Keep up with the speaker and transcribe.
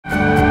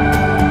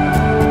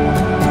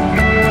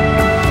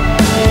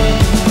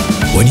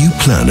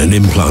plan an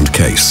implant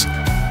case?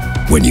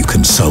 When you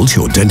consult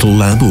your dental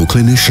lab or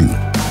clinician?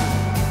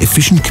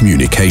 Efficient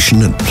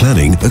communication and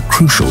planning are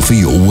crucial for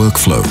your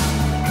workflow.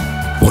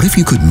 What if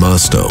you could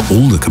master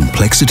all the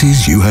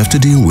complexities you have to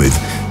deal with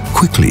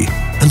quickly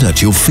and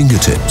at your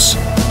fingertips?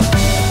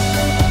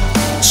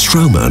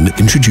 Straumann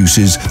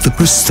introduces the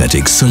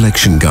Prosthetic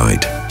Selection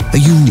Guide, a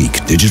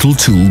unique digital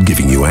tool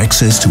giving you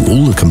access to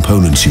all the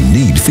components you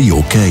need for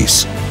your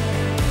case.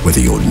 Whether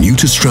you're new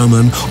to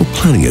Straumann or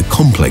planning a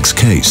complex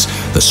case,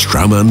 the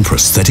Straumann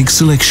Prosthetic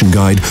Selection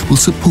Guide will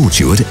support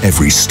you at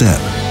every step.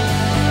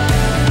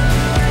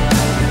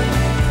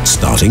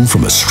 Starting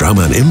from a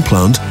Straumann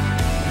implant,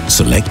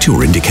 select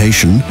your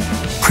indication,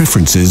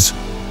 preferences,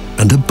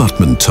 and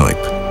abutment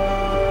type.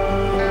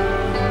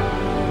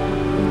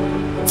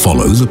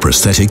 Follow the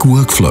prosthetic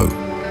workflow.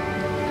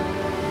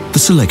 The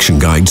selection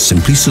guide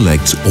simply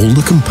selects all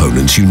the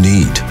components you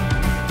need,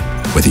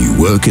 whether you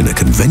work in a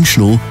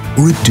conventional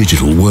or a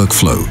digital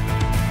workflow.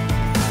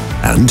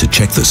 And to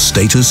check the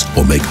status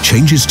or make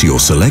changes to your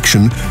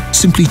selection,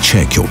 simply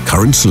check your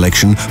current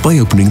selection by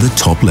opening the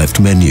top left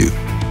menu.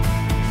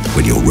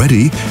 When you're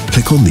ready,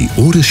 click on the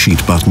Order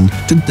Sheet button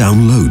to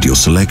download your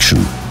selection.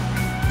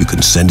 You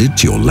can send it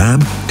to your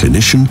lab,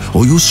 clinician,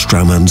 or your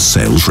Straumann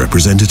Sales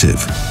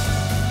Representative.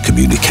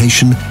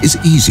 Communication is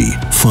easy,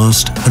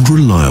 fast, and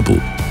reliable.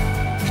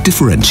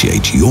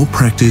 Differentiate your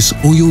practice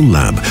or your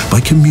lab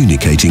by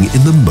communicating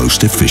in the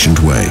most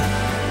efficient way.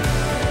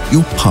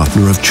 Your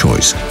partner of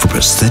choice for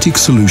prosthetic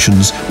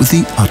solutions with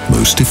the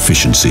utmost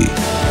efficiency.